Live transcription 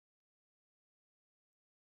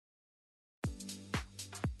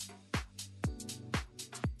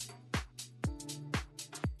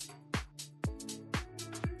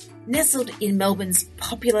Nestled in Melbourne's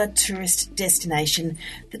popular tourist destination,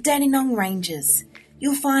 the Dandenong Ranges,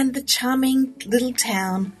 you'll find the charming little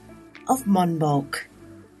town of Monbulk.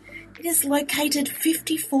 It is located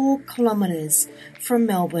 54 kilometres from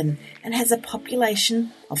Melbourne and has a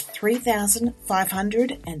population of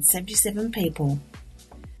 3,577 people.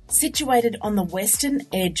 Situated on the western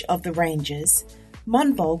edge of the ranges,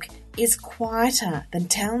 Monbulk is quieter than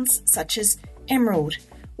towns such as Emerald,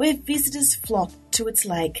 where visitors flock to its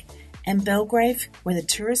lake, and Belgrave, where the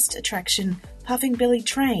tourist attraction Puffing Billy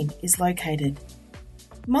Train is located.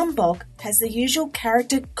 Monbulk has the usual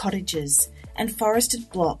character cottages and forested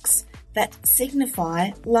blocks that signify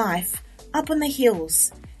life up on the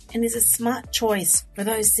hills, and is a smart choice for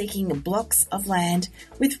those seeking blocks of land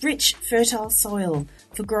with rich, fertile soil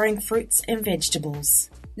for growing fruits and vegetables.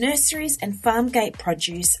 Nurseries and farm gate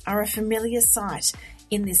produce are a familiar sight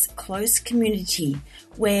in this close community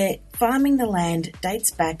where farming the land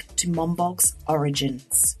dates back to Monbulk's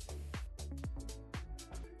origins.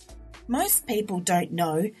 Most people don't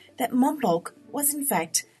know that Monbulk was in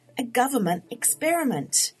fact a government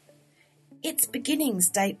experiment. Its beginnings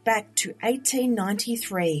date back to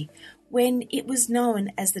 1893, when it was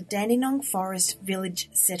known as the Dandenong Forest Village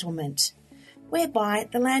Settlement, whereby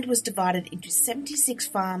the land was divided into 76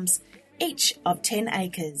 farms, each of 10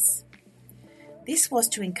 acres. This was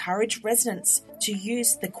to encourage residents to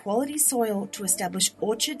use the quality soil to establish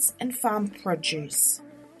orchards and farm produce.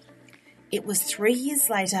 It was 3 years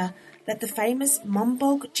later that the famous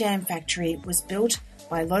Monbulk Jam Factory was built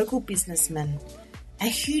by local businessmen, a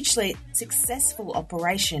hugely successful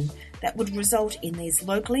operation that would result in these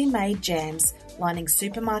locally made jams lining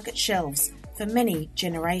supermarket shelves for many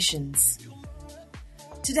generations.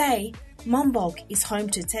 Today, Monbulk is home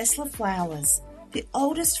to Tesla Flowers, the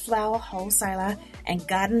oldest flower wholesaler, and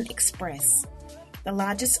Garden Express, the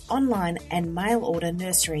largest online and mail order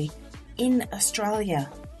nursery in Australia.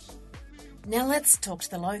 Now let's talk to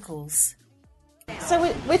the locals. So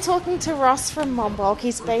we're talking to Ross from Monbulk.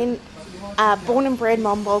 He's been born and bred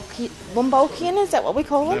Monbulkian, is that what we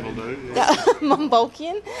call him? That'll do, yeah.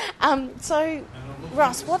 Monbulkian. So,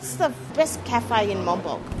 Ross, what's the best cafe in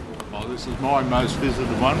Monbulk? Well, this is my most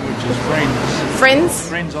visited one, which is Friends. Friends?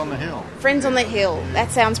 Friends on the Hill. Friends on the Hill.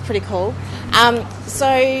 That sounds pretty cool.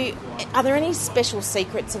 So, are there any special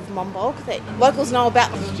secrets of Monbulk that locals know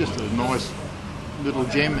about? It's just a nice little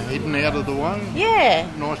gem hidden out of the way. Yeah.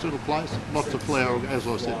 Nice little place. Lots of flower, as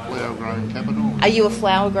I said, flower growing capital. Are you a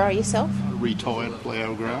flower grower yourself? A retired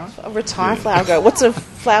flower grower. A retired flower grower. What sort of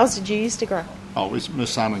flowers did you used to grow? Oh, my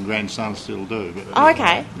son and grandson still do. But, oh,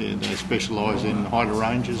 okay. Yeah, they specialise in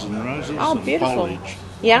hydrangeas and roses and beautiful. foliage.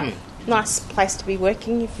 Yeah. Nice place to be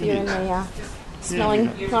working if you're in the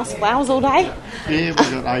smelling nice flowers all day. Yeah, we've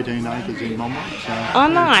got 18 acres in Monbulk. So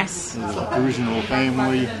nice. The original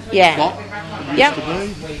family plot Yep. used to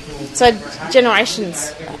be. So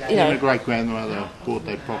generations, you know. My great-grandmother bought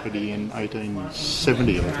that property in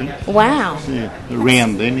 1870, I think. Wow. Yeah,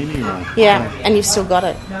 around then anyway. Yeah, and you've still got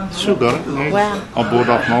it. Still got it, yeah. Wow. I bought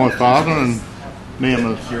off my father, and now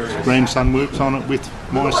my grandson works on it with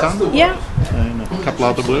my son. Yeah. And a couple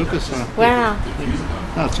other workers. So, wow.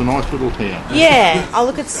 No, it's a nice little town. Yeah. Oh,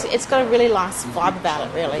 look, it's got a really nice vibe about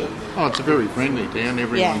it, really. Oh, it's a very friendly town.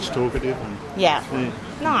 Everyone's talkative. And, yeah. You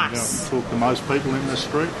Nice. talk to most people in the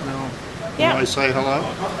street, and they'll always say hello.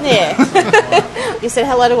 Yeah. You said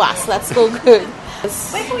hello to us. That's all good.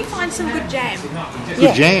 Where can we find some good jam?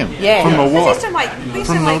 Good jam? Yeah. From the what? We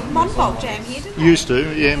used to make Monbulk jam here, didn't we? Used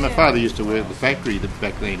to, yeah. My father used to work at the factory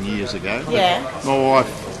back then years ago. Yeah. My wife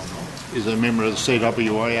is a member of the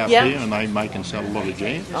CWA up here, and they make and sell a lot of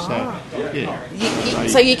jam. So, yeah.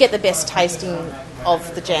 So you get the best tasting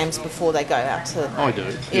of the jams before they go out to... I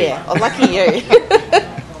do. Yeah. Oh, lucky you.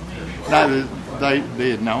 No,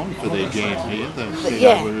 they're known for their jam here. The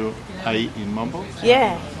CWA in Monbulk.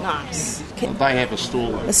 Yeah. Nice. They have a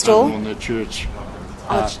stall. A stall? On the church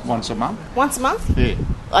once a month. Once a month? Yeah.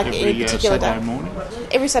 Like every any particular Saturday day? morning.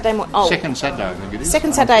 Every Saturday morning? Oh. Second Saturday, I think it is.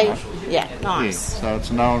 Second Saturday, yeah, nice. Yeah, so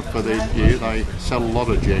it's known for their, they sell a lot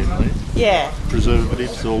of jam there. Yeah.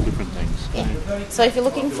 Preservatives, all different things. Yeah. So if you're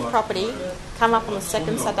looking for property, come up on the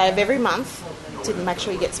second Saturday of every month to make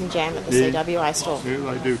sure you get some jam at the CWA store.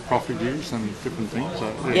 Yeah, they do profit use and different things.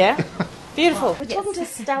 So, yeah. Beautiful. We're talking to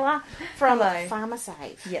Stella from Pharmacy.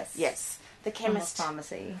 Yes. The chemist.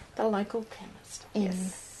 Pharmacy. The local chemist.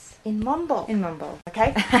 In Monbulk. In Monbulk.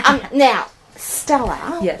 Okay. Now,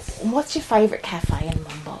 Stella. Yes. What's your favourite cafe in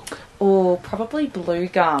Monbulk? Or probably Blue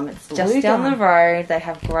Gum. It's just down the road. They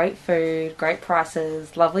have great food, great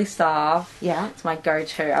prices, lovely staff. Yeah. It's my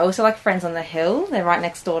go-to. I also like Friends on the Hill. They're right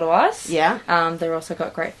next door to us. Yeah. They've also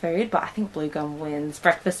got great food, but I think Blue Gum wins.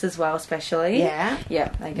 Breakfast as well, especially. Yeah. Yeah,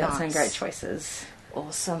 they got some Nice. great choices.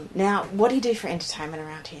 Awesome. Now, what do you do for entertainment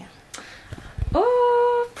around here?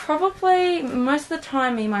 Oh, probably most of the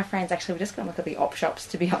time, me and my friends actually we just go and look at the op shops.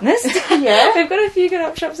 To be honest, Yeah. we've got a few good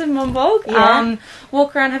op shops in Monbulk. Yeah.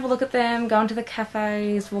 Walk around, have a look at them, go into the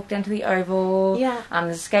cafes, walk down to the Oval. Yeah.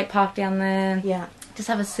 There's a skate park down there. Yeah. Just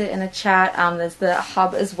have a sit and a chat. There's the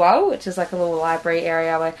hub as well, which is like a little library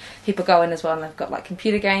area where people go in as well, and they've got like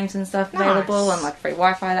computer games and stuff available, Nice. and like free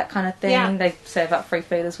Wi-Fi, that kind of thing. Yeah. They serve up free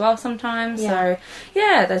food as well sometimes. Yeah. So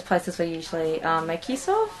yeah, those places we usually make use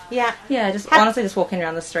of. Yeah. Yeah, honestly just walking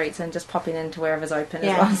around the streets and just popping into wherever's open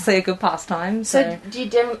Yeah. is honestly a good pastime. So do you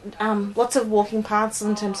do lots of walking paths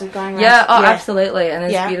in terms of going around? Yeah, absolutely. And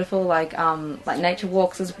there's Yeah. beautiful like nature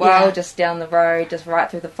walks as well, Yeah. just down the road, just right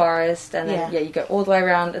through the forest, and then you go all the way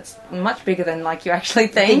around. It's much bigger than like you actually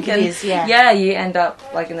think. It is, yeah. Yeah, you end up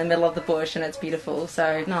like in the middle of the bush, and it's beautiful.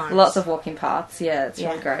 So Nice. lots of walking paths. Yeah, it's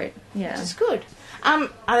really Yeah. great. Yeah. Which is good. Are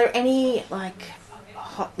there any like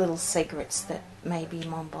hot little secrets that maybe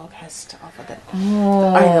Monbulk has to offer that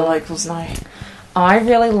only the locals know? I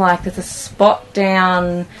really like there's a spot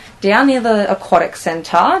down near the aquatic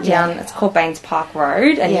centre. It's called Baines Park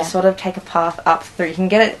Road, and you sort of take a path up through. You can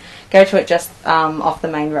go to it just off the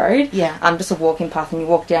main road. Yeah. Just a walking path, and you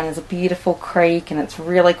walk down. There's a beautiful creek, and it's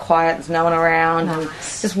really quiet. There's no one around, and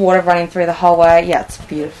just water running through the whole way. Yeah, it's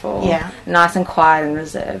beautiful. Yeah. Nice and quiet and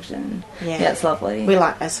reserved, and yeah, it's lovely. We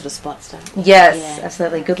like those sort of spots, don't we? Yes, Yeah.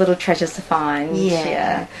 absolutely. Good little treasures to find.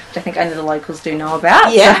 Yeah. Which I think only the locals do know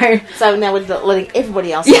about. Yeah. So now we're letting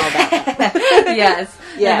everybody else know about it. Yes.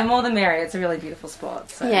 Yeah. No, the more the merrier. It's a really beautiful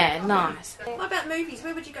spot. So. Yeah, nice. What about movies?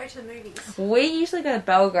 Where would you go to the movies? We usually go to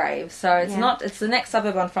Belgrave, so it's the next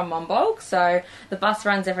suburb on from Monbulk, so the bus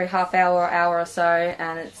runs every half hour or so,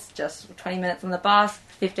 and it's just 20 minutes on the bus,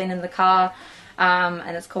 15 in the car,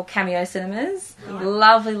 and it's called Cameo Cinemas.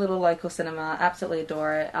 Lovely little local cinema, absolutely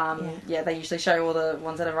adore it. They usually show all the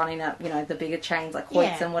ones that are running at, the bigger chains like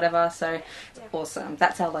Hoyts and whatever, so it's awesome.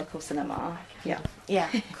 That's our local cinema. Yeah,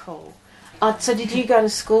 cool. So did you go to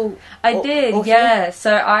school? I did, yeah.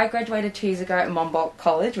 So I graduated 2 years ago at Monbulk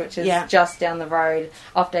College, which is just down the road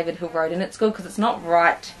off David Hill Road, and it's good because it's not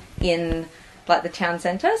right in like the town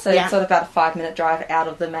centre, so it's sort of about a 5-minute drive out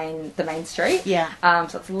of the main street. So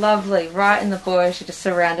it's lovely, right in the bush, you're just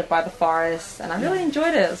surrounded by the forest, and I really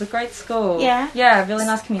enjoyed it. It was a great school. Yeah, really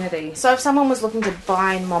nice community. So if someone was looking to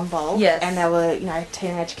buy in Monbulk, and they were,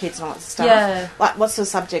 teenage kids and all that stuff, like what sort of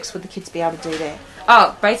subjects would the kids be able to do there?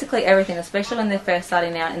 Oh, basically everything, especially when they're first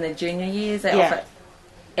starting out in the junior years. They offer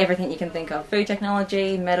everything you can think of. Food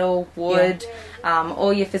technology, metal, wood,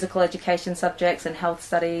 all your physical education subjects and health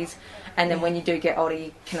studies. And then when you do get older,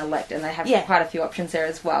 you can elect, and they have quite a few options there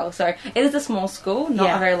as well. So it is a small school,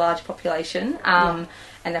 not a very large population,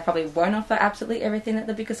 and they probably won't offer absolutely everything that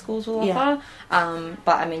the bigger schools will offer.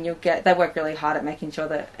 But I mean, they work really hard at making sure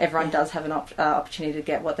that everyone does have an opportunity to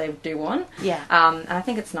get what they do want. And I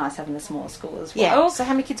think it's nice having a small school as well. So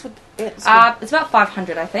how many kids would be at the school? It's about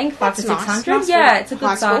 500, I think, 500 to 600. Nice It's a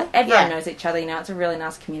good size. Everyone knows each other. It's a really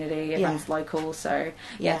nice community. Everyone's local, so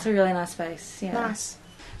it's a really nice space. Yeah. Nice.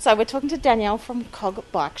 So we're talking to Danielle from Cog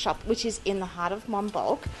Bike Shop, which is in the heart of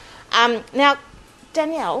Monbulk. Now,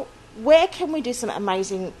 Danielle, where can we do some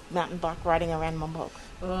amazing mountain bike riding around Monbulk?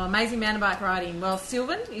 Well, amazing mountain bike riding. Well,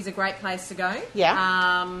 Sylvan is a great place to go.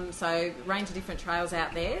 So range of different trails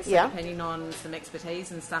out there. So depending on some expertise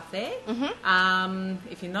and stuff there.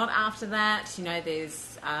 If you're not after that,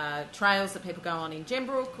 there's trails that people go on in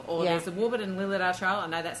Gembrook, or there's the Warburton Lilladale Trail. I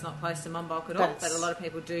know that's not close to Monbulk at all, but a lot of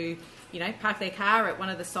people do, park their car at one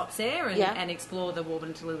of the stops there and explore the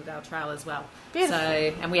Warburton to Lilladale Trail as well. Beautiful. So,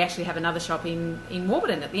 and we actually have another shop in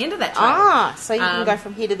Warburton at the end of that trail. So you can go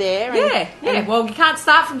from here to there. And, well, you can't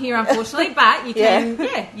start from here, unfortunately, but you can.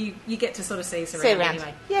 You get to sort of see us around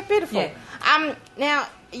anyway. Yeah, beautiful. Yeah. Now,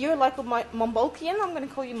 you're a local Monbulkian. I'm going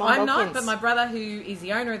to call you Monbulkians. I'm not, but my brother, who is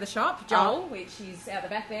the owner of the shop, Joel, which is out the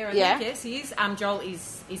back there, I think, yes, he is. Joel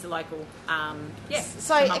is a local.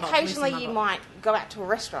 So occasionally you might go out to a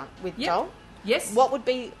restaurant with Joel. Yes. What would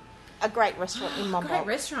be a great restaurant in Monbulk? Great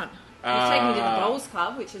restaurant. We've taken me to the Bowls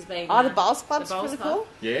Club, which has been... the Bowls Club's pretty cool.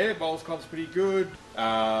 Yeah, Bowls Club's pretty good.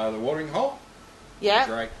 The Watering Hole.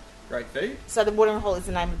 Yeah. Great food. So the Watering Hole is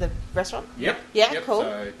the name of the restaurant? Yep. Yeah, cool.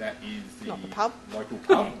 So that is not the pub. Local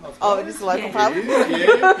pub. It is the local pub.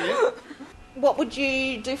 Yeah. What would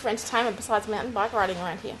you do for entertainment besides mountain bike riding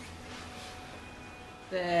around here?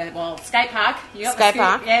 skate park. You got skate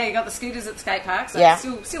park. Yeah, you got the scooters at the skate park. So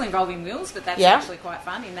it's still involving wheels, but that's actually quite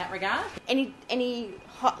fun in that regard. Any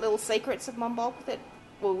hot little secrets of Monbulk that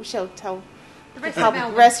we shall tell the rest of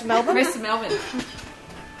Melbourne? Rest of Melbourne.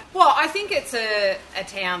 Well, I think it's a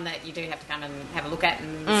town that you do have to come and have a look at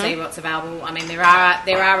and see what's available. I mean, there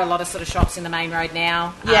are a lot of sort of shops in the main road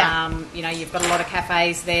now. Yeah. You've got a lot of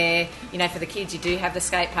cafes there. For the kids, you do have the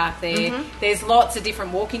skate park there. There's lots of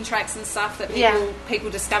different walking tracks and stuff that people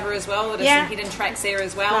discover as well. There's some hidden tracks there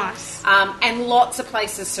as well. Nice. And lots of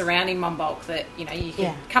places surrounding Monbulk that, you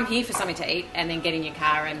can come here for something to eat and then get in your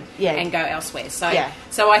car and go elsewhere.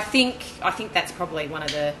 So I think that's probably one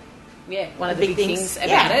of the big things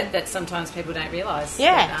about it that sometimes people don't realise.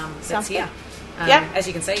 That's here. As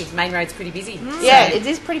you can see, main road's pretty busy. It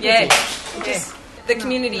is pretty busy. The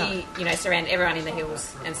community, surround everyone in the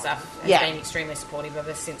hills and stuff has been extremely supportive of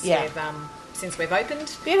us since we've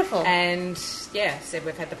opened. Beautiful. And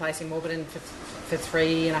we've had the place in Warburton for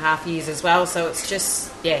 3.5 years as well. So it's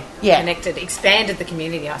just connected, expanded the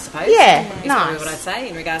community, I suppose. Is probably what I'd say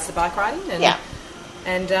in regards to bike riding.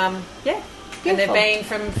 And And they've been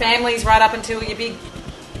from families right up until your big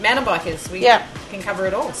mountain bikers. We can cover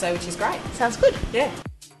it all, so which is great. Sounds good. Yeah.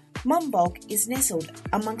 Monbulk is nestled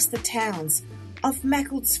amongst the towns of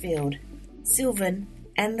Macclesfield, Sylvan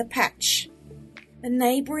and The Patch. The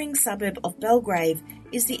neighbouring suburb of Belgrave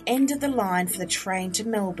is the end of the line for the train to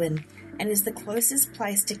Melbourne and is the closest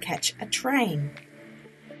place to catch a train.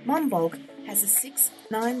 Monbulk has a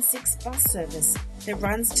 696 bus service that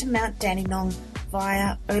runs to Mount Dandenong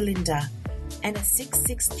via Olinda, and a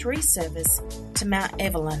 663 service to Mount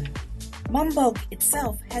Evelyn. Monbulk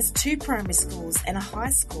itself has 2 primary schools and a high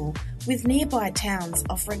school, with nearby towns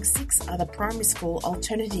offering 6 other primary school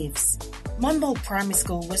alternatives. Monbulk Primary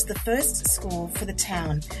School was the first school for the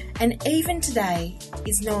town, and even today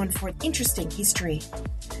is known for its interesting history.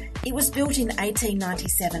 It was built in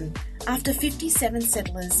 1897 after 57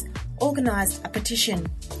 settlers organised a petition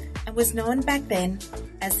and was known back then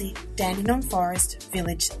as the Dandenong Forest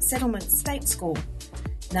Village Settlement State School,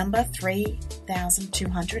 number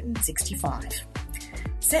 3265.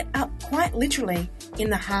 Set up quite literally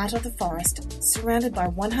in the heart of the forest, surrounded by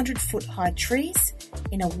 100-foot-high trees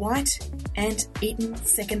in a white ant-eaten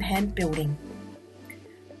second-hand building.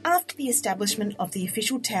 After the establishment of the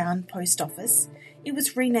official town post office, it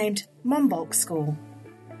was renamed Monbulk School.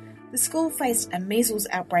 The school faced a measles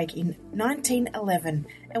outbreak in 1911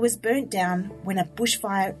 and was burnt down when a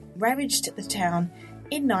bushfire ravaged the town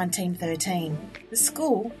in 1913. The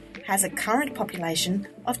school has a current population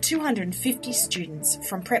of 250 students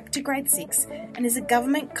from prep to grade 6 and is a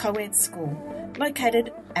government co-ed school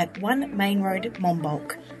located at 1 Main Road,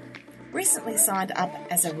 Monbulk. Recently signed up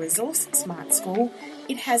as a Resource Smart School,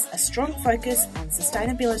 it has a strong focus on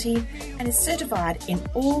sustainability and is certified in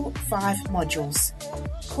all 5 modules: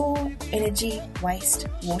 core, energy, waste,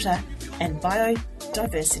 water and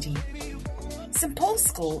biodiversity. St Paul's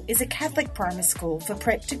School is a Catholic primary school for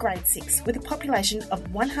prep to grade 6 with a population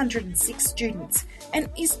of 106 students and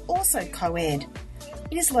is also co-ed.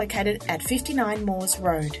 It is located at 59 Moores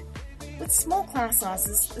Road. With small class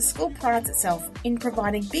sizes, the school prides itself in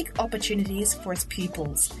providing big opportunities for its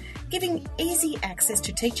pupils, giving easy access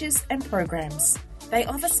to teachers and programs. They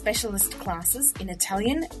offer specialist classes in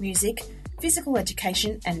Italian, music, physical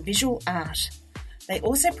education and visual art. They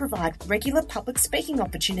also provide regular public speaking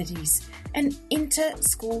opportunities and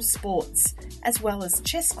inter-school sports, as well as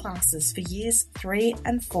chess classes for years 3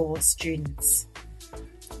 and 4 students.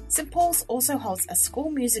 St Paul's also holds a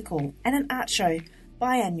school musical and an art show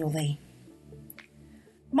biannually.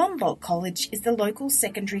 Monbulk College is the local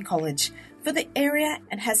secondary college for the area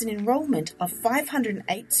and has an enrolment of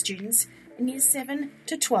 508 students in years 7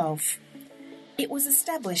 to 12. It was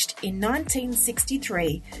established in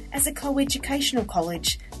 1963 as a co-educational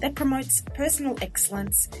college that promotes personal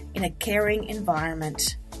excellence in a caring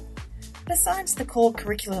environment. Besides the core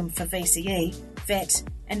curriculum for VCE, VET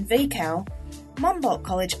and VCAL, Monbulk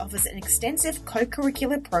College offers an extensive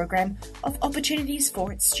co-curricular program of opportunities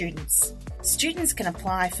for its students. Students can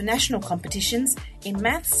apply for national competitions in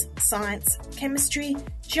maths, science, chemistry,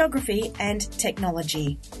 geography and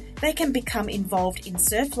technology. They can become involved in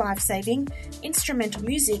surf lifesaving, instrumental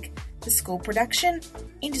music, the school production,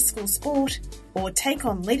 inter-school sport, or take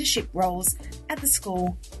on leadership roles at the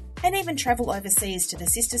school, and even travel overseas to the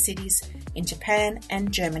sister cities in Japan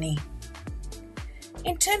and Germany.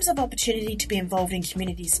 In terms of opportunity to be involved in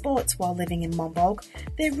community sports while living in Monbulk,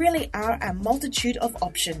 there really are a multitude of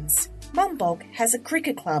options. Monbulk has a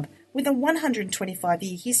cricket club with a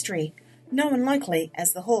 125-year history, known locally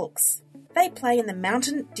as the Hawks. They play in the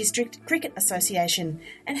Mountain District Cricket Association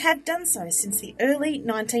and have done so since the early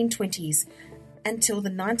 1920s until the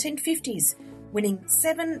 1950s, winning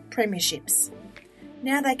 7 premierships.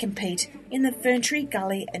 Now they compete in the Ferntree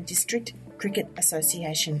Gully and District Cricket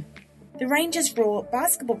Association. The Rangers Raw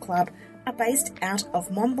Basketball Club are based out of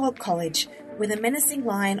Monbulk College with a menacing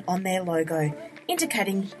lion on their logo,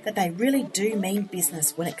 indicating that they really do mean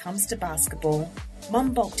business when it comes to basketball.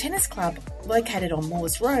 Monbulk Tennis Club, located on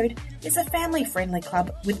Moores Road, is a family-friendly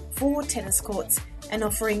club with 4 tennis courts and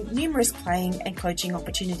offering numerous playing and coaching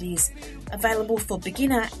opportunities available for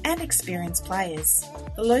beginner and experienced players.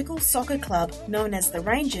 The local soccer club, known as the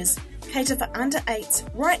Rangers, cater for under-8s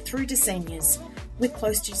right through to seniors, with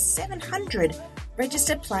close to 700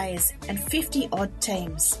 registered players and 50-odd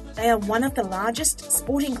teams. They are one of the largest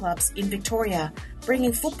sporting clubs in Victoria,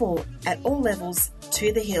 bringing football at all levels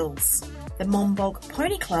to the hills. The Monbulk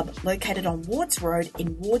Pony Club, located on Wards Road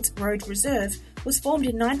in Wards Road Reserve, was formed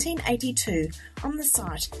in 1982 on the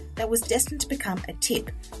site that was destined to become a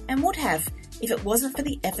tip, and would have if it wasn't for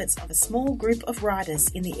the efforts of a small group of riders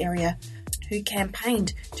in the area who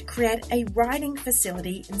campaigned to create a riding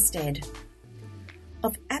facility instead.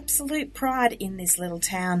 Of absolute pride in this little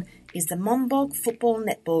town is the Monbulk Football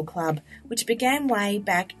Netball Club, which began way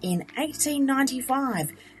back in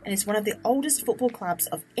 1895 and is one of the oldest football clubs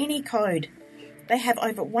of any code. They have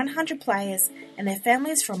over 100 players, and their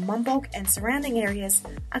families from Monbulk and surrounding areas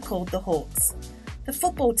are called the Hawks. The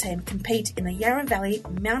football team compete in the Yarra Valley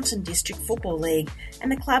Mountain District Football League,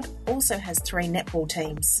 and the club also has 3 netball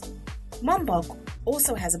teams. Monbulk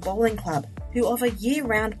also has a bowling club who offer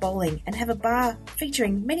year-round bowling and have a bar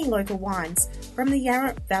featuring many local wines from the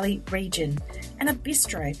Yarra Valley region, and a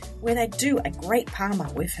bistro where they do a great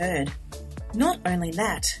parma, we've heard. Not only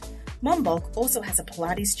that, Monbulk also has a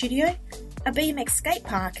Pilates studio, a BMX skate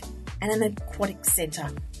park and an aquatic centre,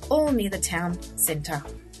 all near the town centre.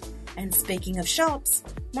 And speaking of shops,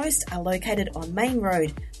 most are located on Main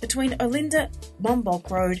Road between Olinda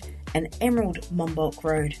Monbulk Road and Emerald Monbulk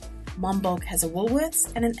Road. Monbulk has a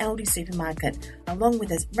Woolworths and an Aldi supermarket, along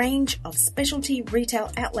with a range of specialty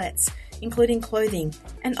retail outlets, including clothing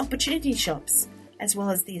and opportunity shops, as well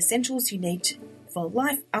as the essentials you need for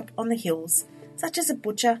life up on the hills, such as a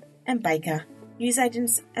butcher and baker,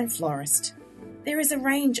 newsagents and florist. There is a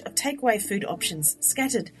range of takeaway food options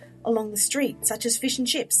scattered along the street, such as fish and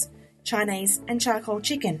chips, Chinese and charcoal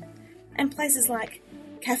chicken, and places like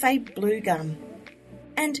Cafe Blue Gum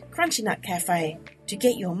and Crunchy Nut Cafe to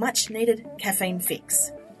get your much-needed caffeine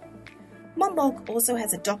fix. Monbulk also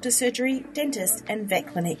has a doctor's surgery, dentist and vet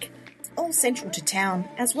clinic, all central to town,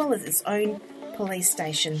 as well as its own police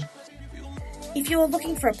station. If you are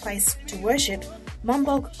looking for a place to worship,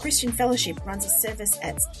 Monbulk Christian Fellowship runs a service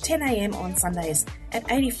at 10 a.m. on Sundays at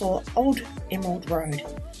 84 Old Emerald Road.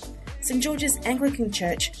 St George's Anglican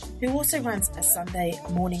Church, who also runs a Sunday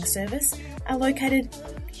morning service, are located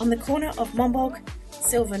on the corner of Monbulk,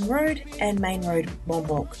 Sylvan Road and Main Road,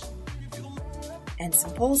 Monbulk. And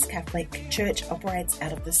St Paul's Catholic Church operates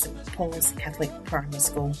out of the St Paul's Catholic Primary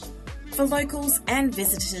School. For locals and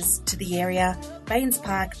visitors to the area, Baines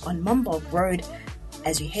Park on Monbulk Road,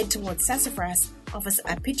 as you head towards Sassafras, offers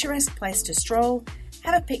a picturesque place to stroll,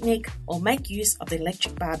 have a picnic or make use of the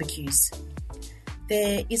electric barbecues.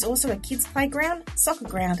 There is also a kids' playground, soccer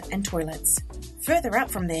ground and toilets. Further up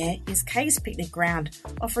from there is Kay's Picnic Ground,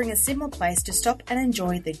 offering a similar place to stop and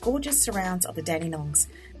enjoy the gorgeous surrounds of the Dandenongs,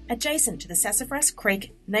 adjacent to the Sassafras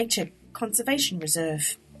Creek Nature Conservation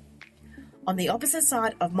Reserve. On the opposite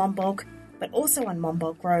side of Monbulk, but also on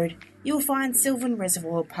Monbulk Road, you'll find Sylvan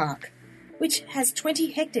Reservoir Park, which has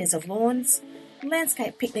 20 hectares of lawns,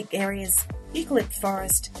 landscape picnic areas, eucalypt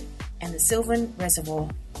forest, and the Sylvan Reservoir.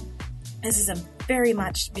 This is a very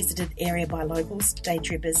much visited area by locals, day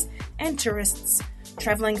trippers, and tourists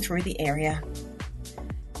travelling through the area.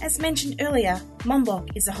 As mentioned earlier,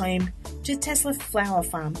 Monbulk is a home to Tesla Flower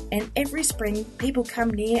Farm, and every spring people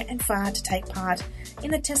come near and far to take part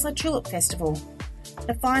in the Tesla Tulip Festival.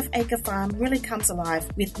 The 5-acre farm really comes alive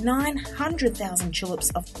with 900,000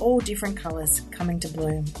 tulips of all different colours coming to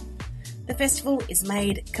bloom. The festival is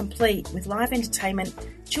made complete with live entertainment,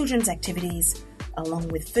 children's activities, along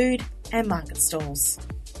with food and market stalls.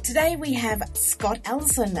 Today we have Scott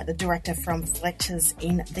Allison, the director from Fletcher's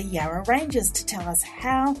in the Yarra Ranges, to tell us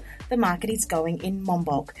how the market is going in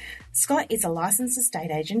Monbulk. Scott is a licensed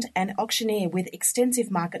estate agent and auctioneer with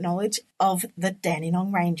extensive market knowledge of the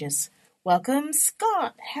Dandenong Ranges. Welcome,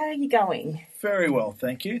 Scott. How are you going? Very well,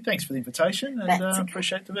 thank you. Thanks for the invitation, and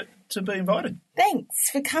appreciate to be invited. Thanks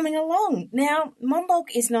for coming along. Now, Monbulk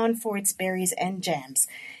is known for its berries and jams.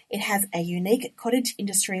 It has a unique cottage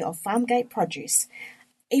industry of farm gate produce.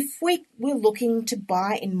 if we were looking to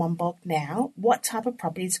buy in Monbulk now, what type of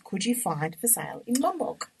properties could you find for sale in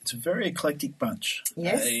Monbulk? It's a very eclectic bunch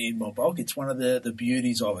in Monbulk. It's one of the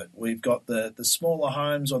beauties of it. We've got the smaller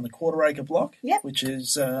homes on the quarter-acre block, which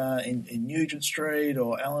is in Nugent Street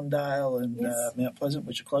or Allendale and Mount Pleasant,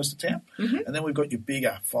 which are close to town. Mm-hmm. And then we've got your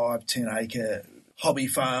bigger 5-10 acre hobby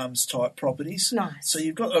farms type properties. Nice. So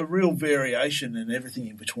you've got a real variation and everything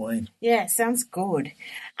in between. Yeah, sounds good.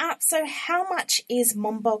 So how much is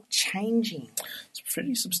Monbulk changing? It's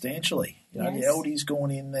pretty substantially. You know, the LD's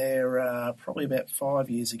gone in there probably about 5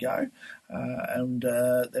 years ago, and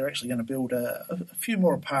they're actually going to build a few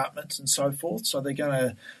more apartments and so forth. So they're going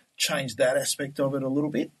to change that aspect of it a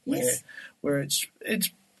little bit. Yes. Where it's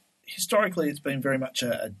historically it's been very much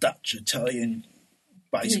a Dutch Italian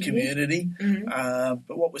based community,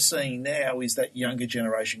 but what we're seeing now is that younger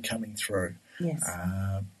generation coming through. Yes.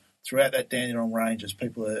 Throughout that Dandenong range, as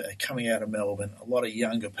people are coming out of Melbourne, a lot of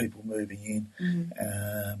younger people moving in.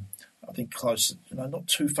 I think close, not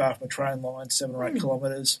too far from a train line, 7 or 8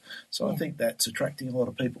 kilometres. So I think that's attracting a lot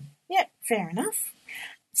of people. Yeah, fair enough.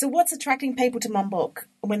 So what's attracting people to Monbulk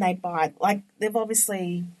when they buy? Like, they've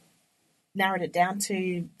obviously narrowed it down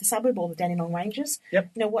to the suburb or the Dandenong ranges. Yep.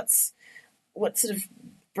 What's sort of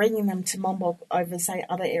bringing them to Monbulk over, say,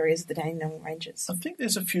 other areas of the Dandenong ranges? I think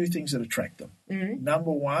there's a few things that attract them. Mm-hmm.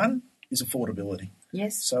 Number one is affordability.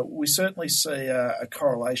 Yes. So we certainly see a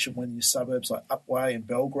correlation when your suburbs like Upwey and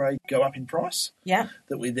Belgrade go up in price. Yeah.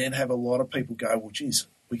 That we then have a lot of people go, well, geez,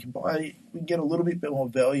 we can get a little bit more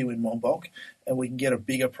value in Monbulk, and we can get a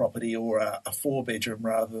bigger property or a 4-bedroom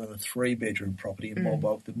rather than a 3-bedroom property in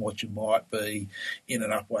Monbulk than what you might be in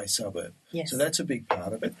an Upwey suburb. Yes. So that's a big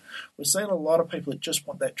part of it. We're seeing a lot of people that just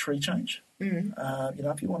want that tree change.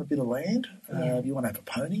 If you want a bit of land, if you want to have a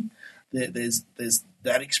pony, there's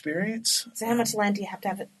that experience. So how much land do you have to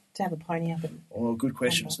have a pony up in? Oh, good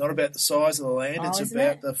question. It's not about the size of the land. It's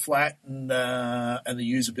about the flat and the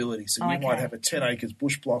usability. So you might have a 10 acres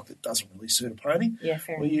bush block that doesn't really suit a pony. Yeah,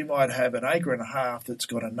 fair Or you might have an acre and a half that's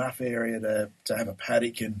got enough area to have a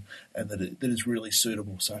paddock and that is really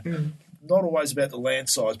suitable. So not always about the land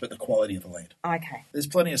size, but the quality of the land. Okay. There's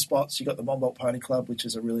plenty of spots. You've got the Monbulk Pony Club, which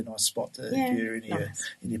is a really nice spot to gear in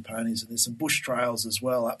your ponies. And there's some bush trails as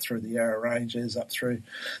well up through the Yarra Ranges, up through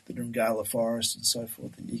the Noongala Forest and so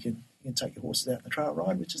forth that you can take your horses out on the trail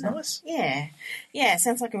ride, which is nice. Yeah. Yeah,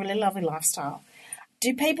 sounds like a really lovely lifestyle.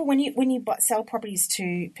 Do people, when you sell properties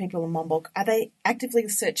to people in Monbulk, are they actively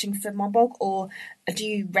searching for Monbulk, or do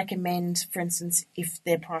you recommend, for instance, if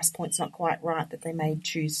their price point's not quite right, that they may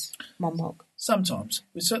choose Monbulk? Sometimes.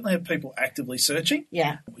 We certainly have people actively searching.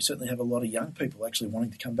 Yeah. We certainly have a lot of young people actually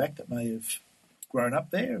wanting to come back that may have grown up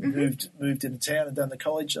there and moved into town and done the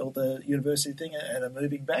college or the university thing and are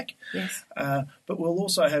moving back. Yes. But we'll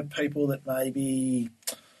also have people that maybe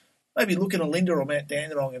look at a Linda or Mount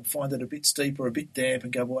Dandenong and find it a bit steep or a bit damp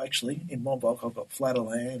and go, well, actually, in Monbulk I've got flatter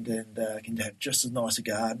land and can have just as nice a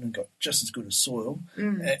garden and got just as good a soil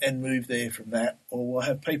and move there from that. Or we'll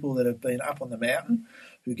have people that have been up on the mountain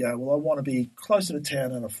who go, well, I want to be closer to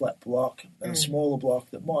town in a flat block and a smaller block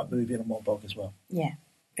that might move into Monbulk as well. Yeah,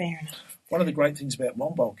 fair enough. One of the great things about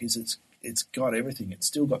Monbulk is it's got everything. It's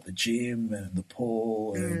still got the gym and the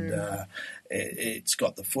pool and it's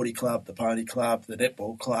got the footy club, the pony club, the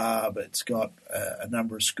netball club. It's got a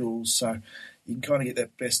number of schools. So you can kind of get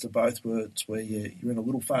that best of both worlds where you're in a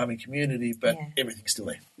little farming community, but everything's still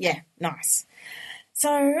there. Yeah, nice.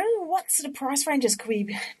 So what sort of price ranges could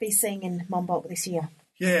we be seeing in Monbulk this year?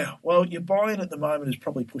 Yeah, well, your buy-in at the moment is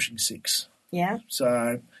probably pushing 6. Yeah?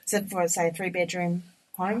 So for, say, a 3-bedroom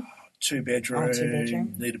home?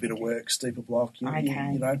 2-bedroom, need a bit of work, steeper block.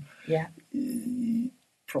 Yeah.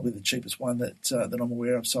 Probably the cheapest one that I'm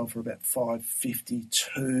aware of sold for about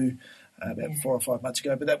 $552 about 4 or 5 months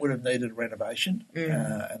ago, but that would have needed a renovation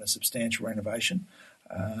and a substantial renovation.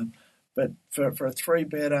 But for a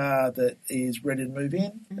 3-bedder that is ready to move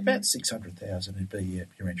in, about $600,000 would be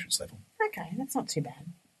your entrance level. Okay, that's not too bad.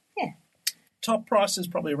 Yeah. Top price is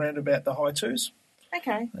probably around about the high 2s.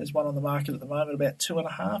 Okay. There's one on the market at the moment about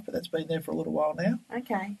 2.5, but that's been there for a little while now.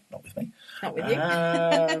 Okay. Not with me. Not with you.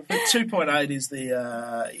 But 2.8 is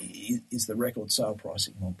the record sale price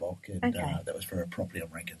in Monbulk, and that was for a property on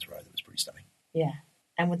Rankins Road that was pretty stunning. Yeah.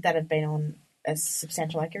 And would that have been on a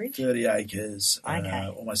substantial acreage? 30 acres.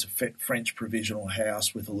 Almost a French provisional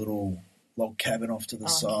house with a little log cabin off to the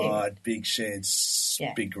side, cute. Big sheds,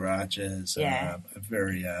 big garages. A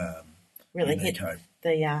very really unique hit home.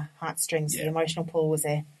 The heartstrings, the emotional pull was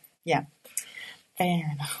there. Yeah, fair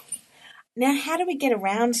enough. Now, how do we get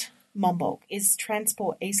around Monbulk? Is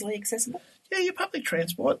transport easily accessible? Yeah, your public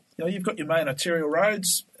transport. You've got your main arterial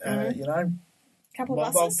roads. Couple of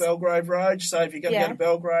Monbulk, buses? Belgrave Road. So if you're going to go to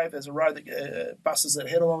Belgrave, there's a road that buses that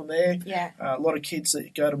head along there. Yeah. A lot of kids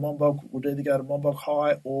that go to Monbulk would either go to Monbulk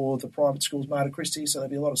High or the private schools, Mater Christi. So there'll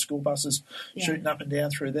be a lot of school buses shooting up and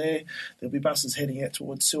down through there. There'll be buses heading out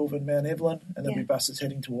towards Sylvan, Mount Evelyn, and there'll be buses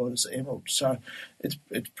heading towards Emerald. So it's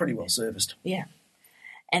pretty well serviced. Yeah.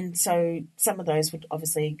 And so some of those would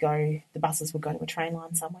obviously the buses would go to a train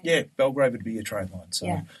line somewhere? Yeah, Belgrave would be a train line.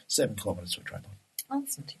 So 7 kilometres to a train line. Oh,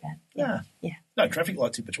 that's not too bad. Yeah. No traffic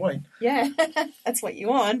lights in between. Yeah, that's what you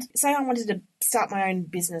want. Say I wanted to start my own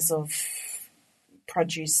business of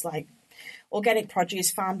produce, like organic produce,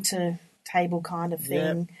 farm to table kind of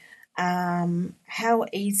thing. How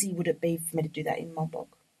easy would it be for me to do that in Monbulk?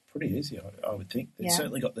 Pretty easy, I would think. They've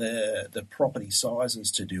certainly got the property sizes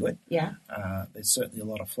to do it. Yeah. There's certainly a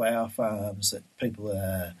lot of flower farms that people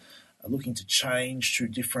are looking to change through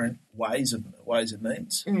different ways and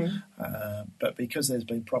means. But because there's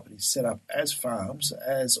been properties set up as farms,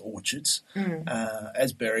 as orchards,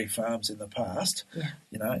 as berry farms in the past,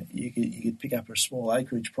 you know, you could pick up a small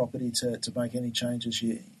acreage property to make any changes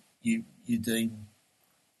you deem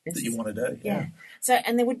that you want to do. Yeah. So,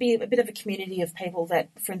 and there would be a bit of a community of people that,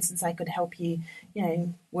 for instance, they could help you, you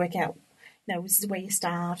know, work out, you know, this is where you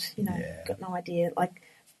start, you know, got no idea. Like,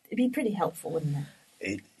 it'd be pretty helpful, wouldn't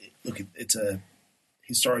it? It's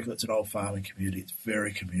historically, it's an old farming community. It's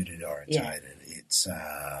very community orientated. It's,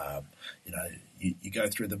 you know, you go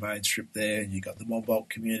through the main strip there and you've got the Monbulk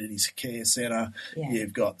Community Care Centre.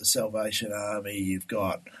 You've got the Salvation Army. You've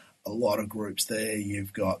got a lot of groups there.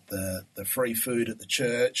 You've got the free food at the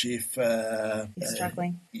church if you're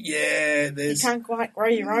struggling. You can't quite grow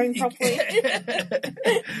your own properly.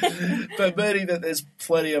 But Bertie, that there's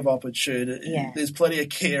plenty of opportunity. There's plenty of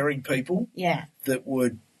caring people that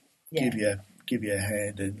would give you a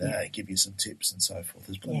hand and give you some tips and so forth.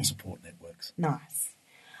 There's plenty of support networks. Nice.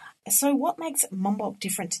 So what makes Monbulk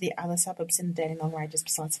different to the other suburbs in the Dandenong Ranges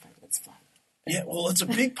besides the fact that it's flat? Yeah, well, it's a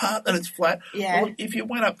big part that it's flat. Yeah. Well, if you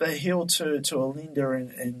went up the hill to Olinda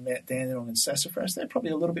and Mount Dandenong and Sassafras, they're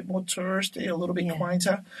probably a little bit more touristy, a little bit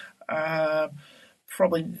quainter.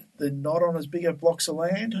 Probably they're not on as big a blocks of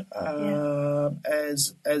land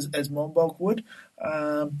as Monbulk would.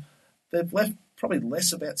 They've left probably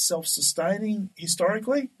less about self-sustaining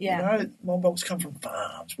historically. You know, Monbulk's come from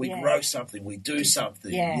farms. We grow something, we do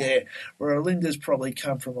something. Where Olinda's probably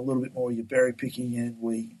come from a little bit more your berry picking and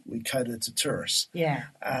we cater to tourists. So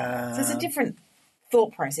it's a different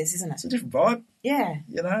thought process, isn't it? It's a different vibe.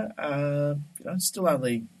 You know, it's still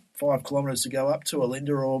only 5 kilometres to go up to Olinda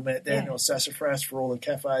or Mount Dandenong or Sassafras for all the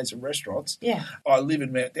cafes and restaurants. I live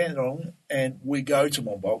in Mount Dandenong and we go to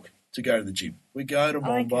Monbulk to go to the gym. We go to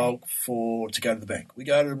Monbulk to go to the bank. We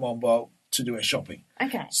go to Monbulk to do our shopping.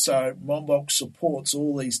 So Monbulk supports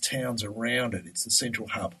all these towns around it. It's the central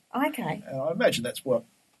hub. And I imagine that's what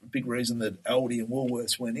a big reason that Aldi and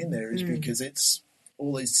Woolworths went in there is because it's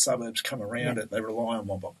all these suburbs come around it. They rely on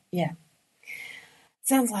Monbulk.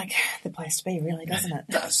 Sounds like the place to be, really, doesn't it?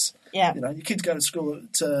 It does. You know, your kids go to school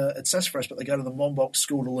at Sassafras, but they go to the Monbulk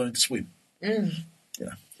school to learn to swim. You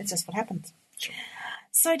know. It's just what happens.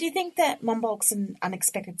 So do you think that Monbulk's an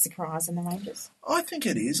unexpected surprise in the Ranges? I think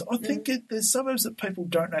it is. I think there's suburbs that people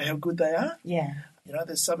don't know how good they are. You know,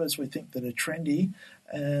 there's suburbs we think that are trendy,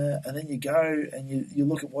 and then you go and you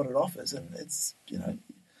look at what it offers, and it's, you know,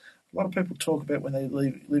 a lot of people talk about when they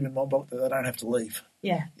live in Monbulk that they don't have to leave.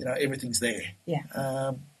 You know, everything's there.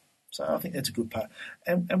 So I think that's a good part.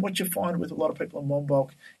 And what you find with a lot of people in Monbulk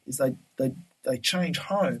is they change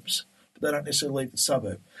homes, but they don't necessarily leave the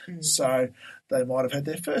suburb. So they might have had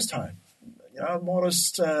their first home, you know, a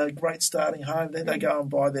modest, great starting home. Then they go and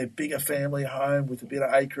buy their bigger family home with a bit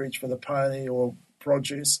of acreage for the pony or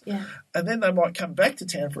produce. And then they might come back to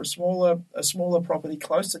town for a smaller property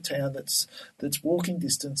close to town that's walking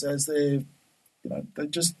distance as they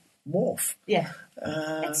just morph.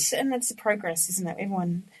 And that's the progress, isn't it?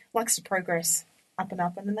 Everyone likes to progress up and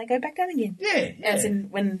up, and then they go back down again. As in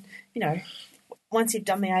when, you know, once you've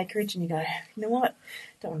done the acreage and you go, you know what,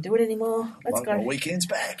 don't want to do it anymore. Let's go. My weekend's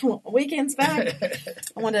back. I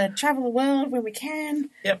want to travel the world when we can.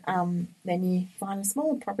 Then you find a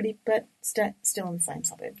smaller property, but still in the same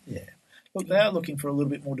suburb. Look, they are looking for a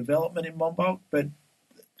little bit more development in Monbulk, but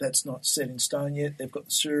that's not set in stone yet. They've got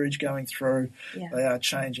the sewerage going through. They are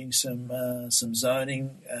changing some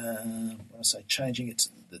zoning. When I say changing,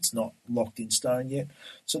 it's not locked in stone yet.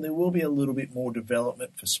 So there will be a little bit more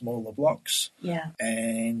development for smaller blocks.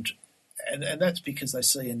 And that's because they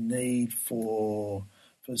see a need for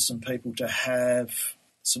some people to have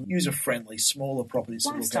some user-friendly, smaller properties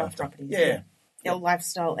to look after. Properties,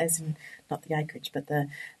 lifestyle, as in not the acreage, but the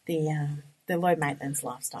low maintenance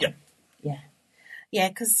lifestyle. Yeah,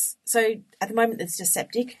 so at the moment it's just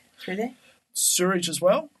septic through there? Sewage as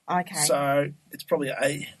well. Okay. So it's probably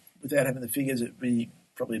without having the figures, it'd be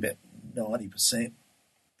probably about 90%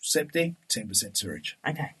 septic, 10% sewage.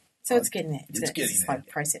 Okay. So it's getting there. It's getting there. Like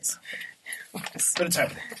process. But it's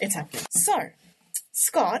happening. It's happening. So,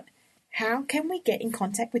 Scott, how can we get in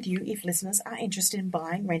contact with you if listeners are interested in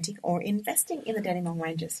buying, renting or investing in the Dandenong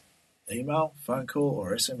Ranges? Email, phone call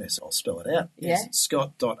or SMS. I'll spell it out. Yeah. It's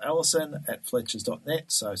scott.allison@fletchers.net.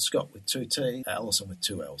 So Scott with 2 T, Allison with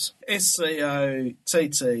 2 L's.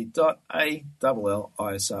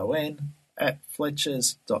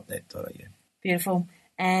 scott.allison@fletchers.net.au. Beautiful.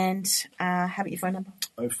 And how about your phone number?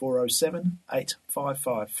 0407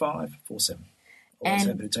 8555 47. Always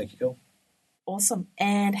happy to take your call. Awesome.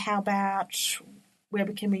 And how about where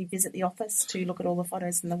can we visit the office to look at all the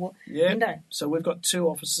photos in the window? So we've got 2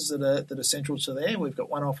 offices that are central to there. We've got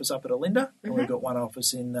one office up at Olinda and we've got one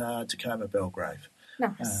office in Tacoma, Belgrave.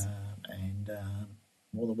 Nice.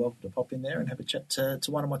 More than welcome to pop in there and have a chat to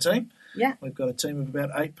one of my team. Yeah. We've got a team of about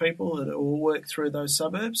 8 people that all work through those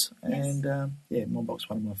suburbs. Yes. And, Monbulk's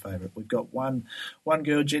one of my favourite. We've got one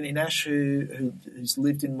girl, Jenny Nash, who's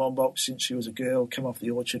lived in Monbulk since she was a girl, come off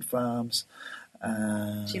the orchard farms.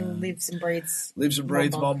 She lives and breathes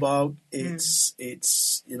Monbulk. It's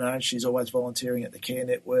she's always volunteering at the Care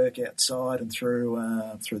Network outside and through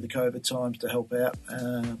the COVID times to help out.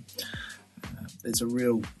 There's a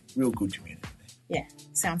real good community there. Yeah,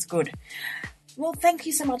 sounds good. Well, thank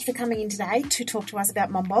you so much for coming in today to talk to us about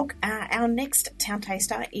Monbulk. Our next Town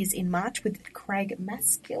Taster is in March with Craig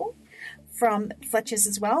Maskill from Fletchers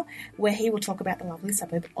as well, where he will talk about the lovely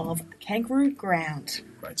suburb of Kangaroo Ground.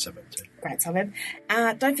 Great suburb too. Great suburb.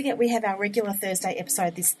 Don't forget we have our regular Thursday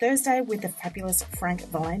episode this Thursday with the fabulous Frank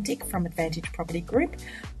Valentic from Advantage Property Group,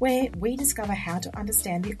 where we discover how to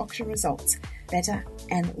understand the auction results better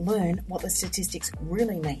and learn what the statistics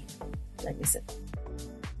really mean. Don't miss it.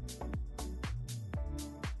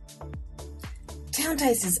 Town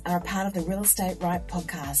Tasters are a part of the Real Estate Right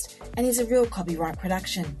podcast and is a real copyright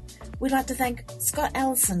production. We'd like to thank Scott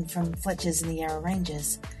Allison from Fletchers in the Yarra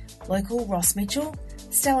Ranges, local Ross Mitchell,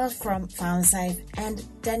 Stella from Farm Safe, and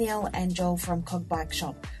Danielle and Joel from Cog Bike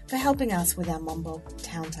Shop for helping us with our Monbulk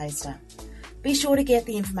Town Taster. Be sure to get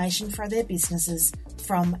the information for their businesses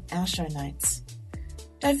from our show notes.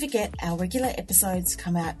 Don't forget our regular episodes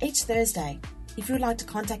come out each Thursday. If you would like to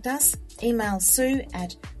contact us, email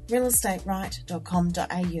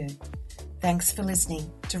sue@realestateright.com.au. Thanks for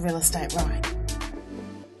listening to Real Estate Right.